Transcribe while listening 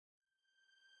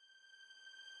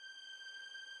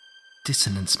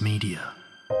Dissonance Media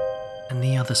and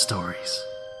the Other Stories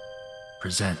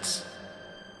presents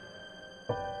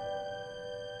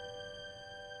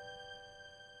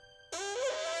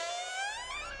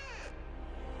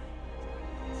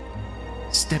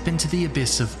Step into the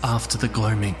abyss of After the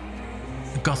Gloaming,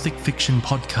 a gothic fiction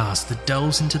podcast that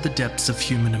delves into the depths of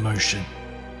human emotion,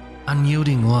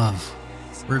 unyielding love,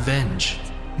 revenge,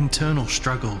 internal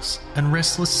struggles, and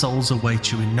restless souls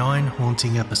await you in 9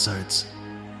 haunting episodes,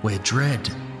 where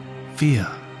dread, fear,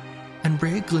 and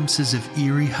rare glimpses of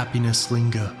eerie happiness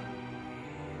linger.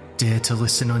 Dare to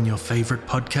listen on your favourite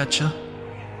podcatcher?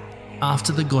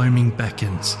 After the Gloaming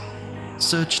beckons.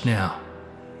 Search now,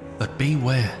 but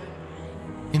beware.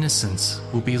 Innocence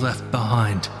will be left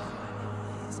behind.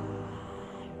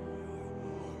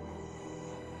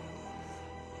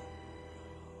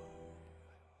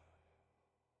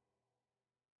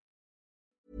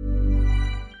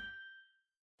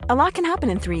 A lot can happen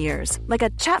in 3 years, like a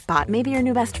chatbot may be your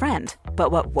new best friend.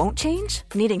 But what won't change?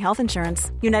 Needing health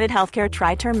insurance. United Healthcare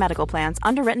Tri-Term Medical Plans,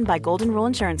 underwritten by Golden Rule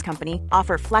Insurance Company,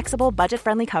 offer flexible,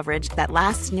 budget-friendly coverage that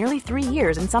lasts nearly 3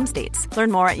 years in some states.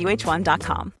 Learn more at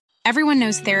uh1.com. Everyone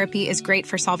knows therapy is great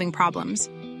for solving problems.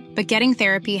 But getting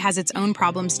therapy has its own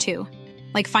problems too.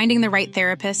 Like finding the right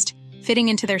therapist, fitting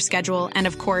into their schedule, and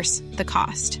of course, the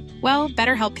cost. Well,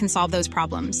 BetterHelp can solve those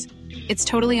problems. It's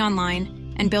totally online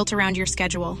and built around your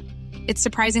schedule. It's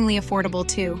surprisingly affordable,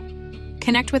 too.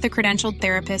 Connect with a credentialed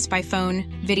therapist by phone,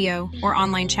 video, or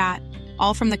online chat,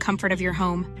 all from the comfort of your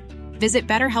home. Visit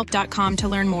BetterHelp.com to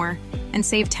learn more and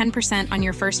save 10% on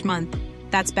your first month.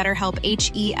 That's BetterHelp,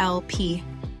 H-E-L-P.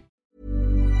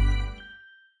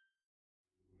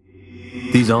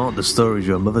 These aren't the stories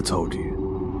your mother told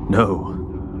you.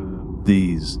 No,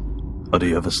 these are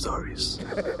the other stories.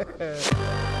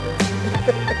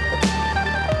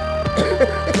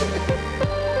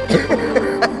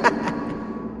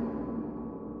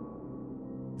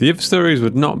 The Other Stories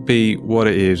would not be what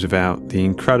it is without the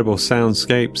incredible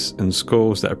soundscapes and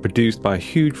scores that are produced by a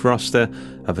huge roster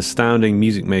of astounding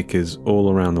music makers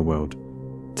all around the world.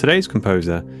 Today's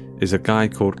composer is a guy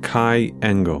called Kai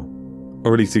Engel,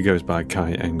 or at least he goes by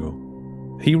Kai Engel.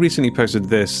 He recently posted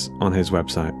this on his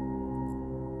website.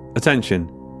 Attention!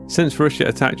 Since Russia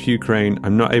attacked Ukraine,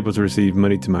 I'm not able to receive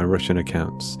money to my Russian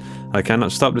accounts. I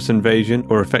cannot stop this invasion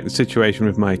or affect the situation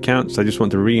with my accounts. I just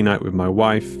want to reunite with my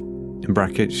wife, in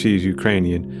brackets, she is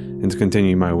Ukrainian, and to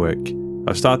continue my work.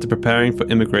 I've started preparing for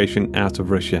immigration out of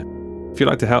Russia. If you'd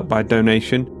like to help by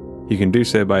donation, you can do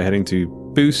so by heading to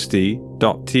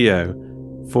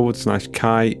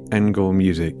boosty.to/Kai Engel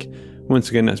Music. Once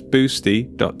again, that's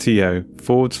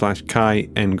boosty.to/Kai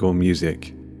Engel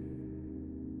Music.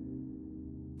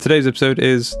 Today's episode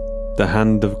is The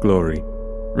Hand of Glory,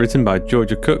 written by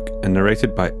Georgia Cook and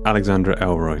narrated by Alexandra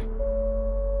Elroy.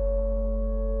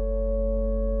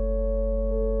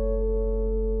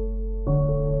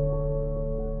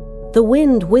 The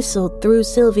wind whistled through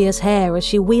Sylvia's hair as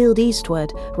she wheeled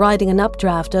eastward, riding an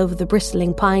updraft over the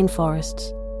bristling pine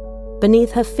forests.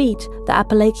 Beneath her feet, the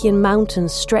Appalachian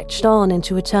Mountains stretched on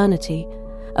into eternity,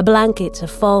 a blanket of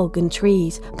fog and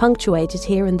trees, punctuated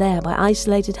here and there by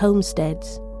isolated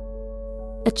homesteads.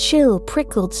 A chill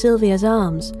prickled Sylvia's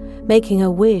arms, making her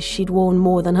wish she'd worn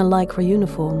more than her lycra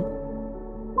uniform.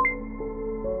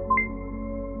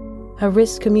 Her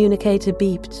wrist communicator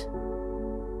beeped.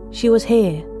 She was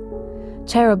here.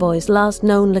 Terrorboy's last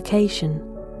known location.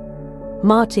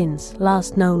 Martin's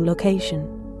last known location.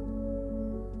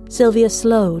 Sylvia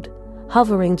slowed,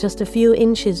 hovering just a few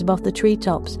inches above the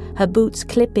treetops, her boots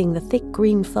clipping the thick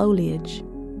green foliage.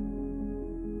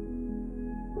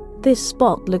 This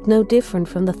spot looked no different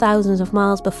from the thousands of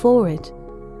miles before it.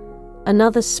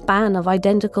 Another span of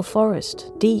identical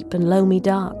forest, deep and loamy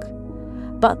dark.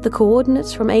 But the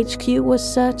coordinates from HQ were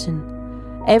certain.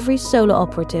 Every solar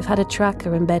operative had a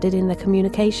tracker embedded in their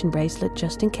communication bracelet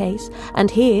just in case, and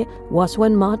here was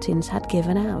when Martin's had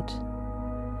given out.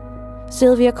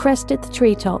 Sylvia crested the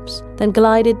treetops, then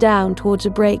glided down towards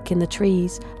a break in the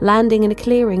trees, landing in a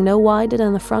clearing no wider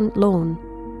than the front lawn.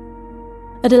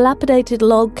 A dilapidated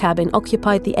log cabin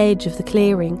occupied the edge of the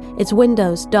clearing, its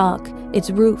windows dark, its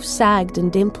roof sagged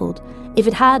and dimpled. If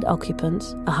it had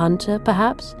occupants, a hunter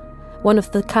perhaps, one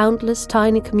of the countless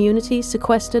tiny communities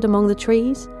sequestered among the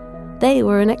trees, they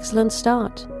were an excellent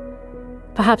start.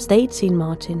 Perhaps they'd seen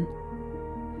Martin.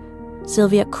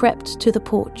 Sylvia crept to the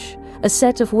porch, a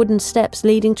set of wooden steps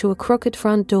leading to a crooked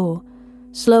front door.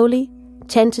 Slowly,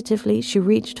 tentatively, she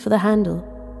reached for the handle.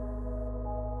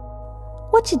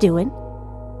 "What you doing?"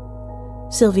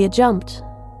 Sylvia jumped.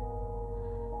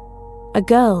 A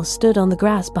girl stood on the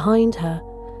grass behind her,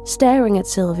 staring at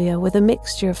Sylvia with a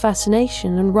mixture of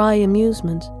fascination and wry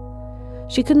amusement.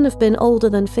 She couldn't have been older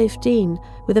than 15,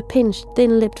 with a pinched,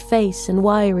 thin-lipped face and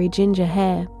wiry ginger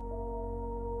hair.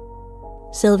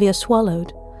 Sylvia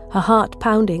swallowed, her heart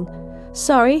pounding.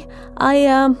 "Sorry,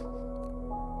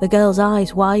 The girl's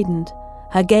eyes widened,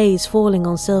 her gaze falling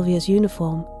on Sylvia's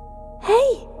uniform.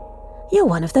 "Hey, you're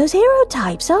one of those hero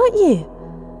types, aren't you?"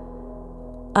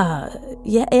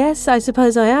 Yes, I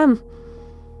suppose I am."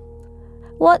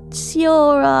 "What's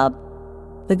your,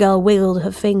 The girl wiggled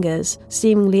her fingers,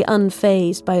 seemingly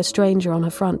unfazed by a stranger on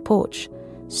her front porch.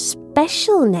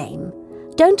 "Special name?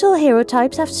 Don't all hero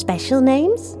types have special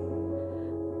names?"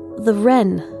 "The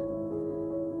Wren."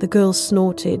 The girl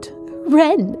snorted.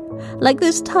 "Wren? Like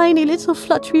those tiny little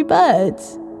fluttery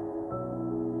birds?"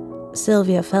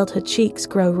 Sylvia felt her cheeks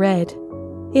grow red.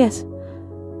 "Yes."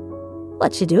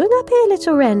 "What you doing up here,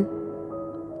 little Wren?"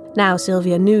 Now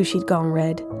Sylvia knew she'd gone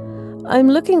red. "I'm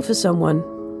looking for someone."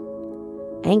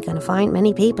 "Ain't gonna find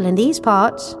many people in these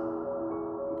parts."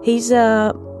 He's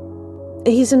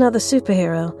another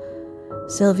superhero."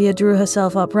 Sylvia drew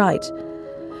herself upright.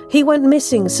 "He went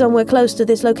missing somewhere close to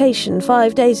this location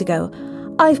 5 days ago.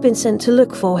 I've been sent to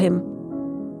look for him."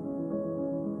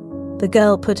 The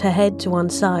girl put her head to one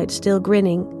side, still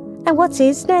grinning. "And what's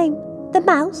his name? The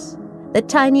mouse? The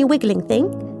tiny wiggling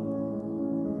thing?"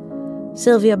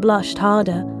 Sylvia blushed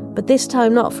harder, but this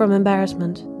time not from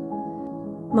embarrassment.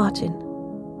 "Martin."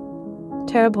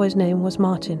 Terrorboy's name was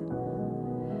Martin.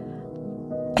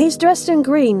 "He's dressed in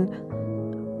green.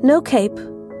 No cape.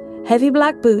 Heavy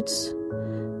black boots."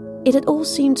 It had all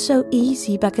seemed so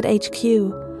easy back at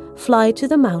HQ. Fly to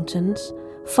the mountains,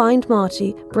 find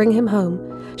Marty, bring him home.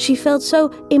 She felt so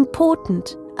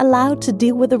important, allowed to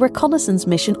deal with a reconnaissance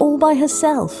mission all by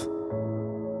herself.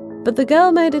 But the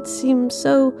girl made it seem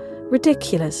so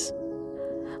ridiculous.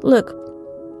 "Look,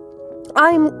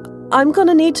 I'm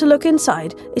gonna need to look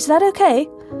inside. Is that okay?"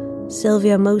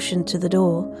 Sylvia motioned to the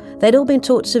door. They'd all been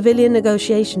taught civilian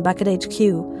negotiation back at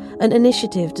HQ, an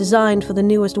initiative designed for the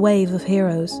newest wave of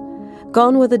heroes.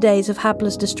 Gone were the days of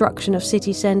hapless destruction of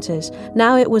city centres.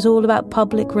 Now it was all about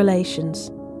public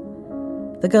relations.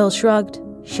 The girl shrugged.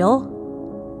 "Sure."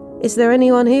 "Is there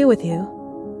anyone here with you?"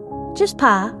 "Just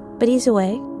Pa, but he's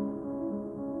away."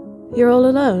 "You're all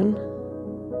alone?"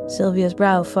 Sylvia's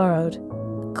brow furrowed.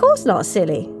 "Course not,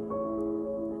 silly."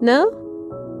 "No?"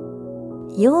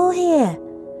 "You're here."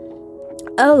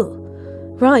 "Oh,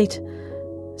 right."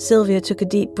 Sylvia took a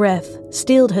deep breath,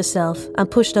 steeled herself, and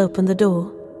pushed open the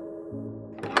door.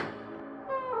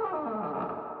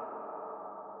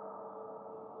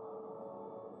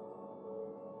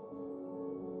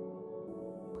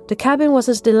 The cabin was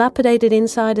as dilapidated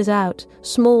inside as out,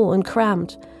 small and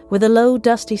cramped, with a low,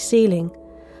 dusty ceiling.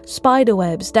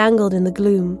 Spiderwebs dangled in the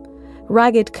gloom.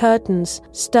 Ragged curtains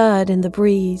stirred in the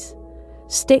breeze.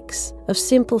 Sticks of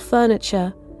simple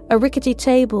furniture, a rickety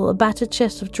table, a battered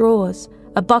chest of drawers,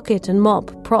 a bucket and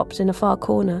mop propped in a far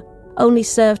corner, only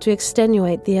served to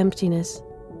extenuate the emptiness.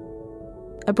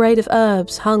 A braid of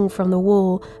herbs hung from the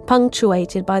wall,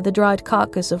 punctuated by the dried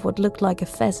carcass of what looked like a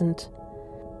pheasant.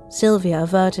 Sylvia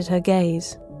averted her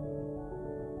gaze.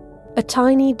 A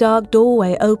tiny, dark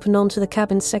doorway opened onto the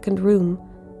cabin's second room.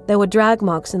 There were drag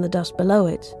marks in the dust below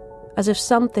it, as if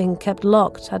something kept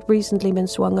locked had recently been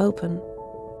swung open.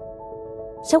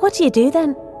 "So what do you do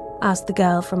then?" asked the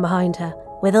girl from behind her,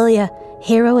 "with all your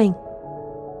heroing?"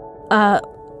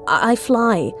 I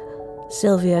fly."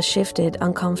 Sylvia shifted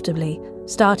uncomfortably,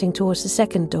 starting towards the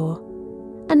second door.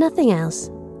 "And nothing else?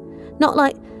 Not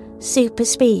like super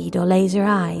speed or laser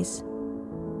eyes?"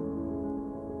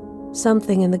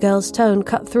 Something in the girl's tone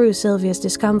cut through Sylvia's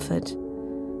discomfort.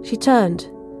 She turned.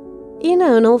 "You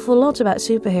know an awful lot about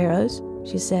superheroes,"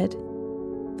 she said.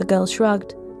 The girl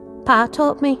shrugged. "Pa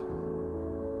taught me."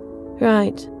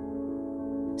 "Right."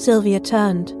 Sylvia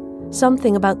turned.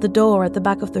 Something about the door at the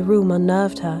back of the room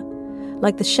unnerved her,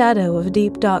 like the shadow of a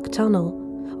deep, dark tunnel,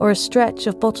 or a stretch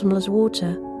of bottomless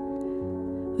water.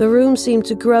 The room seemed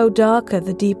to grow darker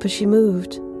the deeper she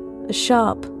moved. A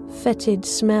sharp, fetid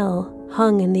smell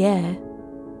hung in the air.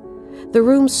 The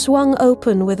room swung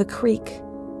open with a creak.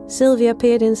 Sylvia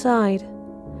peered inside.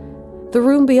 The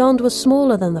room beyond was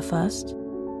smaller than the first.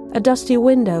 A dusty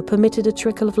window permitted a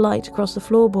trickle of light across the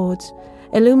floorboards,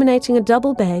 illuminating a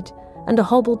double bed and a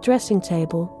hobbled dressing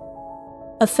table.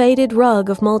 A faded rug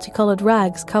of multicolored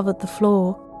rags covered the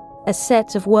floor. A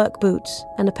set of work boots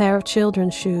and a pair of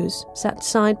children's shoes sat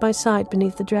side by side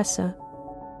beneath the dresser.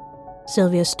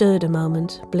 Sylvia stood a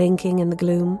moment, blinking in the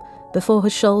gloom, before her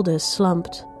shoulders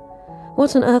slumped.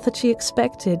 What on earth had she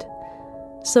expected?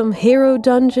 Some hero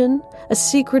dungeon? A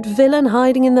secret villain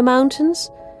hiding in the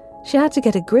mountains? She had to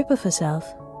get a grip of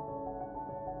herself.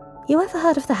 "You ever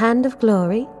heard of the Hand of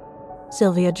Glory?"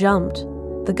 Sylvia jumped.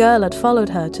 The girl had followed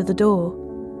her to the door.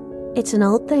 "It's an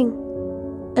old thing.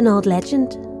 An old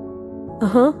legend."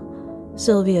 "Uh-huh."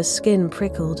 Sylvia's skin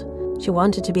prickled. She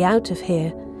wanted to be out of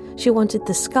here. She wanted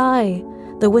the sky,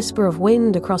 the whisper of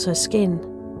wind across her skin.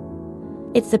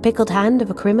 "It's the pickled hand of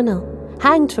a criminal,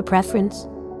 hanged for preference.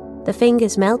 The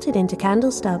fingers melted into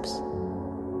candle stubs."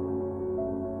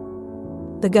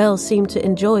 The girl seemed to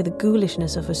enjoy the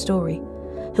ghoulishness of her story.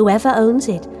 "Whoever owns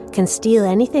it can steal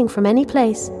anything from any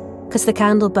place, 'cause the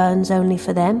candle burns only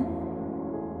for them."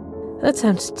 "That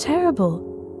sounds terrible."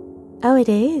 "Oh, it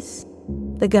is."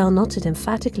 The girl nodded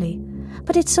emphatically.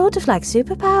 "But it's sort of like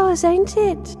superpowers, ain't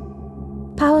it?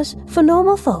 Powers for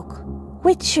normal folk.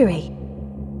 Witchery."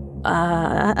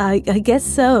 I guess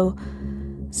so."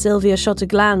 Sylvia shot a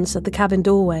glance at the cabin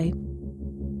doorway.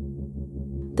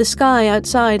 The sky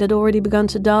outside had already begun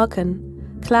to darken.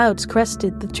 Clouds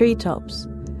crested the treetops.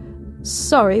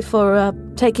 "Sorry for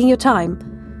taking your time."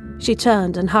 She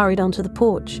turned and hurried onto the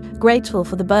porch, grateful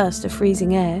for the burst of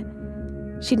freezing air.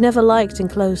 She'd never liked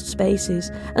enclosed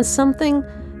spaces, and something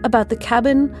about the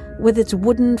cabin, with its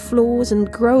wooden floors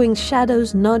and growing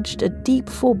shadows, nudged a deep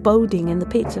foreboding in the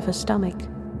pits of her stomach.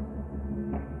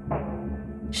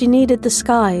 She needed the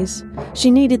skies.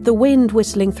 She needed the wind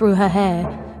whistling through her hair.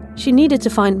 She needed to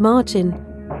find Martin.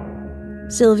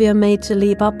 Sylvia made to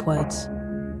leap upwards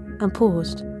and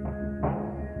paused.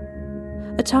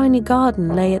 A tiny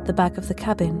garden lay at the back of the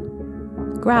cabin.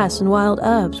 Grass and wild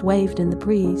herbs waved in the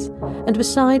breeze, and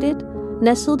beside it,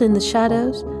 nestled in the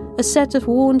shadows, a set of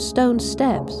worn stone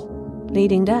steps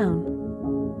leading down.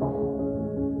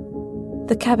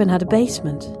 The cabin had a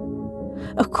basement.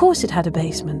 Of course it had a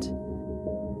basement.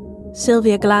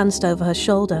 Sylvia glanced over her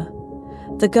shoulder.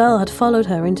 The girl had followed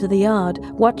her into the yard,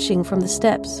 watching from the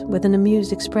steps with an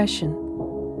amused expression.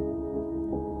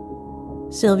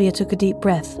 Sylvia took a deep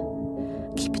breath.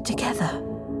 Keep it together.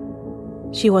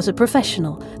 She was a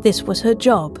professional. This was her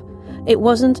job. It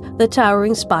wasn't the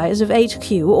towering spires of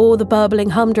HQ or the burbling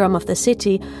humdrum of the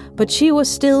city, but she was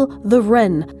still the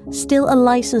Wren, still a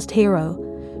licensed hero.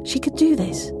 She could do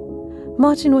this.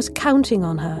 Martin was counting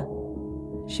on her.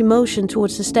 She motioned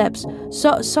towards the steps.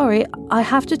 Sorry, I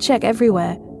have to check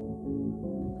everywhere.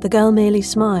 The girl merely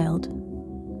smiled.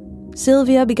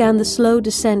 Sylvia began the slow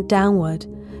descent downward,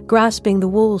 grasping the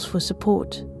walls for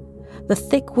support. The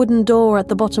thick wooden door at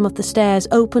the bottom of the stairs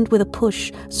opened with a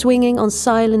push, swinging on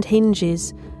silent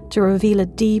hinges to reveal a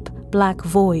deep black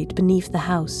void beneath the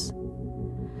house.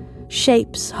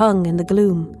 Shapes hung in the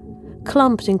gloom,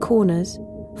 clumped in corners,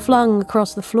 flung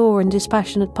across the floor in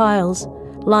dispassionate piles,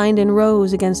 lined in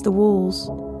rows against the walls.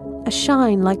 A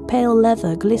shine like pale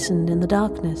leather glistened in the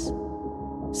darkness.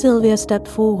 Sylvia stepped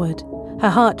forward, her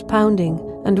heart pounding,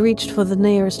 and reached for the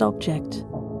nearest object.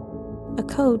 A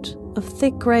coat of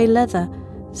thick grey leather,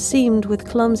 seamed with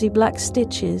clumsy black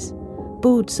stitches.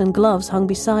 Boots and gloves hung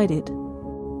beside it.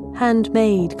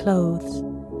 Handmade clothes.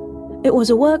 It was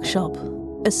a workshop,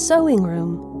 a sewing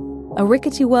room. A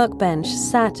rickety workbench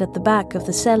sat at the back of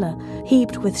the cellar,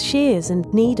 heaped with shears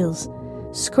and needles,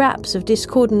 scraps of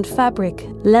discordant fabric,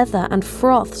 leather, and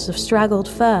froths of straggled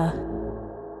fur.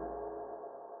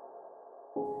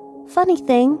 "Funny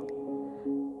thing,"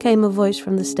 came a voice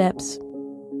from the steps.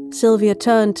 Sylvia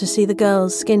turned to see the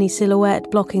girl's skinny silhouette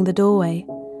blocking the doorway.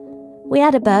 "We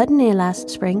had a bird in here last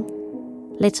spring.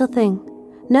 Little thing,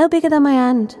 no bigger than my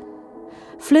hand.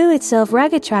 Flew itself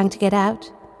ragged trying to get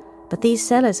out, but these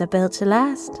cellars are built to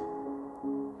last."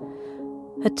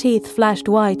 Her teeth flashed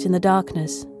white in the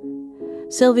darkness.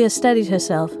 Sylvia steadied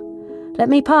herself. "Let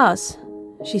me pass,"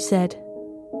 she said.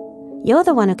 "You're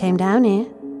the one who came down here."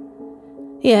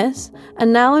 "Yes,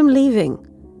 and now I'm leaving."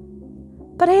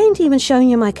 "But I ain't even shown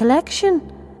you my collection."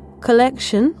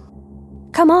 "Collection?"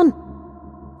 "Come on."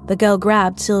 The girl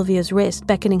grabbed Sylvia's wrist,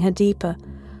 beckoning her deeper.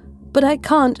 "But I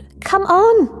can't." "Come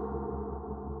on."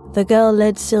 The girl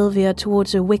led Sylvia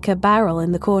towards a wicker barrel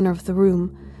in the corner of the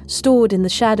room, stored in the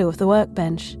shadow of the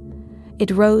workbench.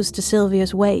 It rose to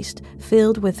Sylvia's waist,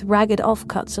 filled with ragged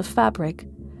offcuts of fabric.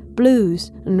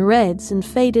 Blues and reds and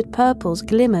faded purples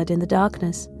glimmered in the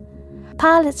darkness.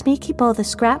 "Pa lets me keep all the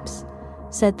scraps,"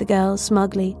 said the girl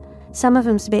smugly. "Some of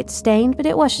 'em's a bit stained, but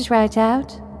it washes right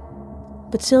out."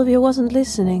 But Sylvia wasn't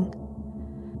listening.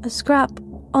 A scrap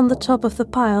on the top of the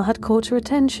pile had caught her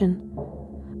attention.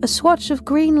 A swatch of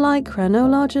green lycra no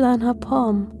larger than her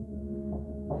palm.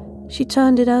 She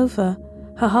turned it over,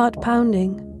 her heart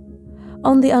pounding.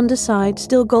 On the underside,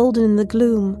 still golden in the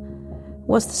gloom,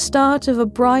 was the start of a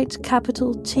bright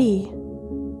capital T.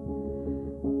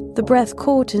 The breath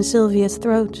caught in Sylvia's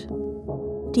throat.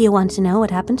 Do you want to know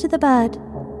what happened to the bird?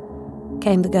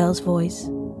 Came the girl's voice.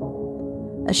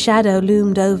 A shadow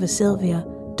loomed over Sylvia,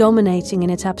 dominating in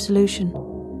its absolution.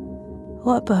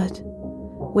 What bird?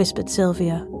 Whispered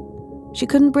Sylvia. She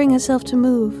couldn't bring herself to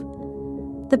move.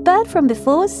 The bird from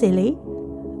before, silly.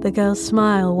 The girl's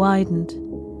smile widened.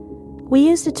 We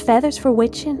used its feathers for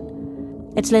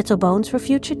witching, its little bones for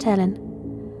future telling.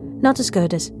 Not as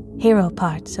good as hero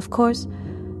parts, of course,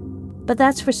 but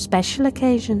that's for special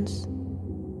occasions.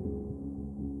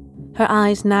 Her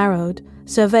eyes narrowed,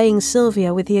 surveying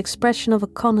Sylvia with the expression of a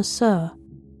connoisseur.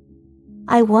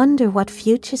 I wonder what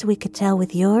futures we could tell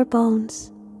with your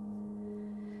bones.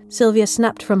 Sylvia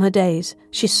snapped from her daze.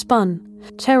 She spun,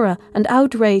 terror and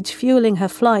outrage fueling her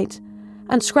flight,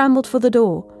 and scrambled for the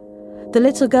door. The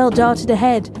little girl darted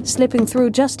ahead, slipping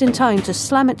through just in time to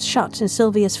slam it shut in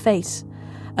Sylvia's face.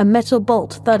 A metal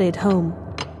bolt thudded home.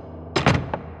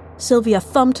 Sylvia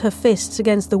thumped her fists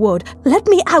against the wood. Let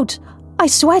me out! I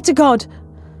swear to God!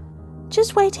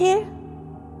 Just wait here,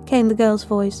 came the girl's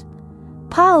voice.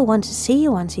 Pa'll want to see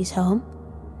you once he's home.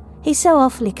 He's so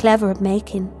awfully clever at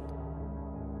making.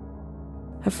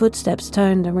 Her footsteps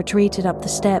turned and retreated up the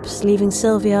steps, leaving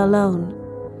Sylvia alone.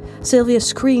 Sylvia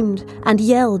screamed and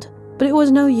yelled, but it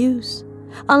was no use.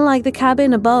 Unlike the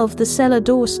cabin above, the cellar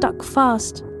door stuck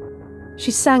fast.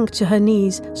 She sank to her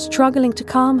knees, struggling to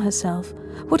calm herself.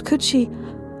 What could she...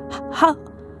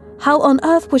 How on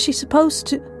earth was she supposed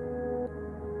to...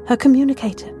 Her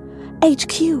communicator.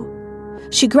 HQ.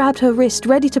 She grabbed her wrist,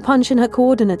 ready to punch in her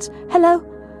coordinates. Hello?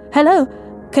 Hello?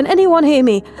 Can anyone hear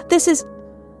me? This is...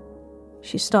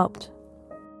 She stopped.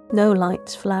 No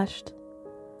lights flashed.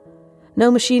 No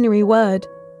machinery whirred.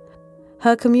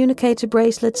 Her communicator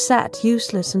bracelet sat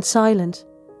useless and silent.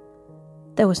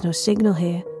 There was no signal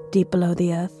here, deep below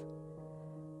the earth.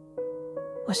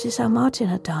 Was this how Martin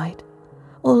had died?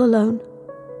 All alone,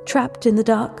 trapped in the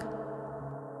dark?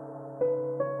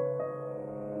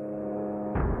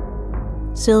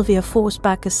 Sylvia forced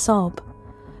back a sob.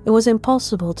 It was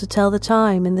impossible to tell the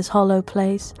time in this hollow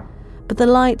place, but the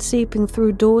light seeping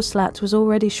through door slats was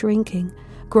already shrinking,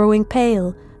 growing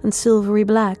pale and silvery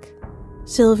black.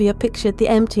 Sylvia pictured the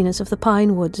emptiness of the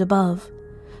pine woods above.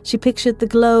 She pictured the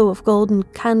glow of golden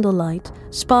candlelight,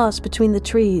 sparse between the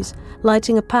trees,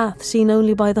 lighting a path seen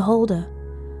only by the holder.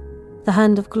 The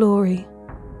hand of glory.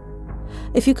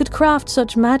 If you could craft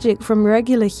such magic from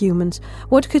regular humans,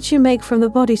 what could you make from the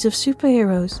bodies of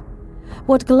superheroes?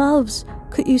 What gloves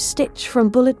could you stitch from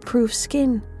bulletproof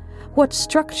skin? What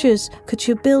structures could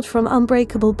you build from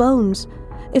unbreakable bones?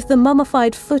 If the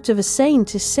mummified foot of a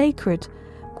saint is sacred,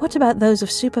 what about those of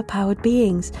superpowered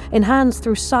beings, enhanced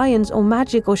through science or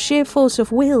magic or sheer force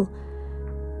of will?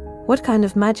 What kind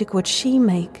of magic would she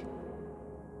make?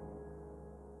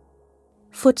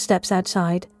 Footsteps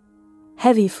outside.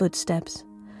 Heavy footsteps.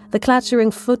 The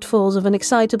clattering footfalls of an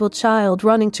excitable child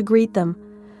running to greet them.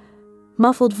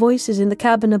 Muffled voices in the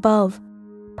cabin above.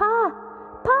 Pa!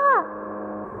 Pa!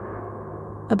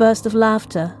 A burst of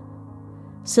laughter.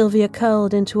 Sylvia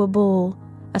curled into a ball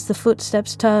as the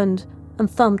footsteps turned and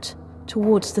thumped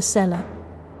towards the cellar.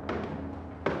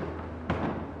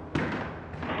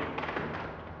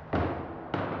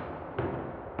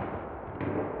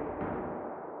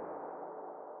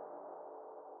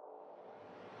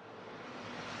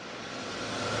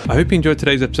 I hope you enjoyed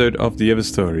today's episode of The Other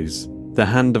Stories. The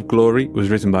Hand of Glory was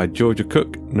written by Georgia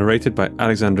Cook, narrated by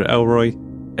Alexandra Elroy,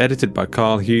 edited by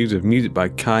Carl Hughes, with music by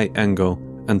Kai Engel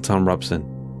and Tom Robson,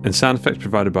 and sound effects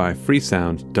provided by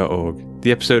freesound.org.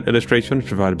 The episode illustration was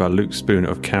provided by Luke Spoon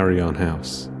of Carry On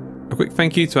House. A quick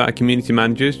thank you to our community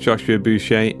managers Joshua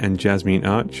Boucher and Jasmine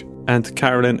Arch, and to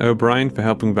Carolyn O'Brien for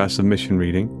helping with our submission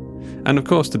reading. And of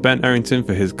course to Ben Errington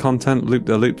for his content,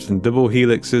 loop-the-loops and double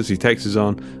helixes he takes us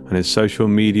on his social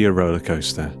media roller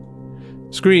coaster.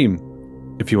 Scream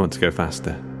if you want to go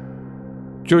faster.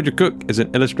 Georgia Cook is an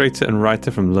illustrator and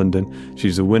writer from London.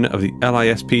 She's the winner of the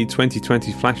LISP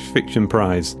 2020 Flash Fiction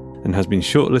Prize and has been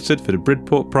shortlisted for the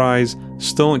Bridport Prize,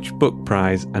 Staunch Book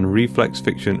Prize and Reflex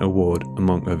Fiction Award,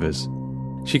 among others.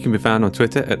 She can be found on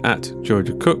Twitter at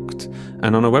 @GeorgiaCooked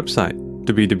and on her website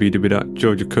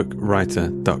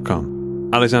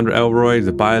www.georgiacookwriter.com. Alexandra Elroy is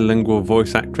a bilingual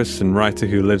voice actress and writer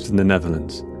who lives in the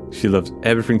Netherlands. She loves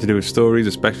everything to do with stories,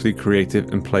 especially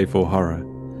creative and playful horror.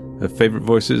 Her favourite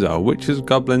voices are witches,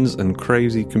 goblins and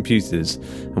crazy computers,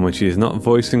 and when she is not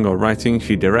voicing or writing,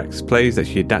 she directs plays that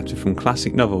she adapted from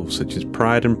classic novels such as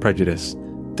Pride and Prejudice,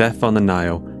 Death on the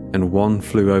Nile and One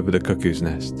Flew Over the Cuckoo's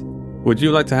Nest. Would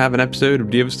you like to have an episode of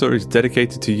The Other Stories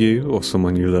dedicated to you or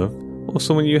someone you love, or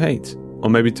someone you hate? Or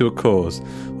maybe to a cause,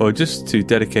 or just to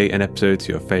dedicate an episode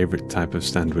to your favourite type of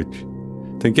sandwich?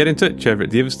 then get in touch over at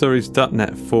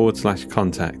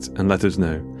theotherstories.net/contact and let us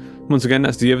know. Once again,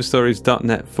 that's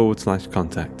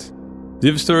theotherstories.net/contact. The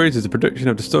Other Stories is a production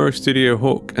of the storage studio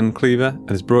Hawk and Cleaver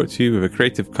and is brought to you with a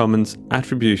Creative Commons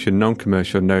Attribution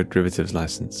Non-Commercial No Derivatives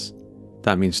license.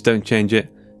 That means don't change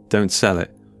it, don't sell it,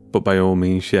 but by all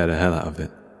means share the hell out of it.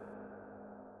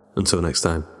 Until next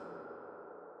time.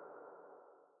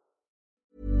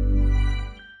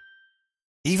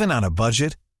 Even on a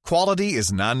budget, quality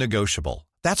is non-negotiable.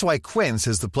 That's why Quince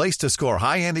is the place to score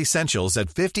high-end essentials at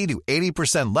 50 to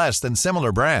 80% less than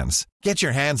similar brands. Get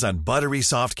your hands on buttery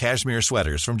soft cashmere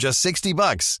sweaters from just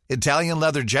 $60, Italian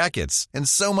leather jackets, and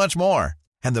so much more.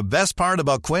 And the best part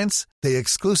about Quince, they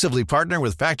exclusively partner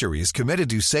with factories committed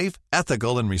to safe,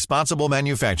 ethical, and responsible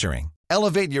manufacturing.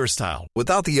 Elevate your style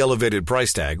without the elevated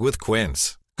price tag with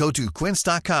Quince. Go to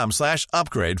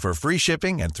quince.com/upgrade for free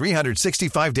shipping and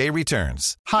 365-day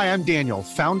returns. Hi, I'm Daniel,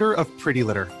 founder of Pretty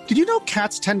Litter. Did you know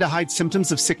cats tend to hide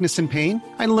symptoms of sickness and pain?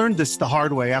 I learned this the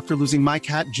hard way after losing my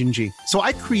cat, Gingy. So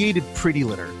I created Pretty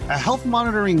Litter, a health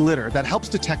monitoring litter that helps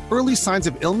detect early signs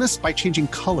of illness by changing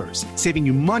colors, saving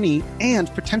you money and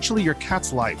potentially your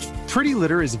cat's life. Pretty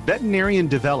Litter is veterinarian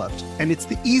developed, and it's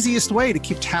the easiest way to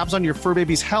keep tabs on your fur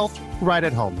baby's health right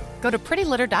at home. Go to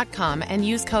prettylitter.com and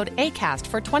use code ACAST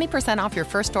for 20% off your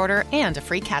first order and a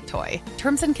free cat toy.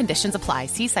 Terms and conditions apply.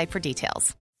 See site for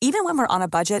details. Even when we're on a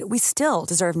budget, we still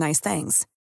deserve nice things.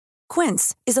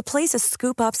 Quince is a place to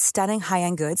scoop up stunning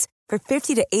high-end goods for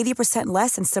 50 to 80%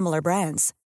 less than similar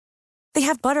brands. They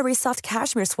have buttery soft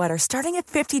cashmere sweaters starting at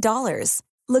 $50,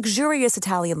 luxurious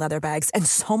Italian leather bags, and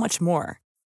so much more.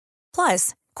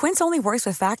 Plus, Quince only works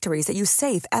with factories that use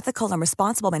safe, ethical, and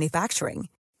responsible manufacturing.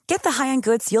 Get the high-end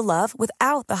goods you'll love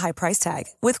without the high price tag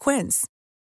with Quince.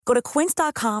 Go to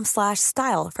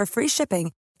quince.com/style for free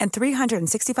shipping and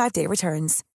 365-day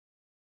returns.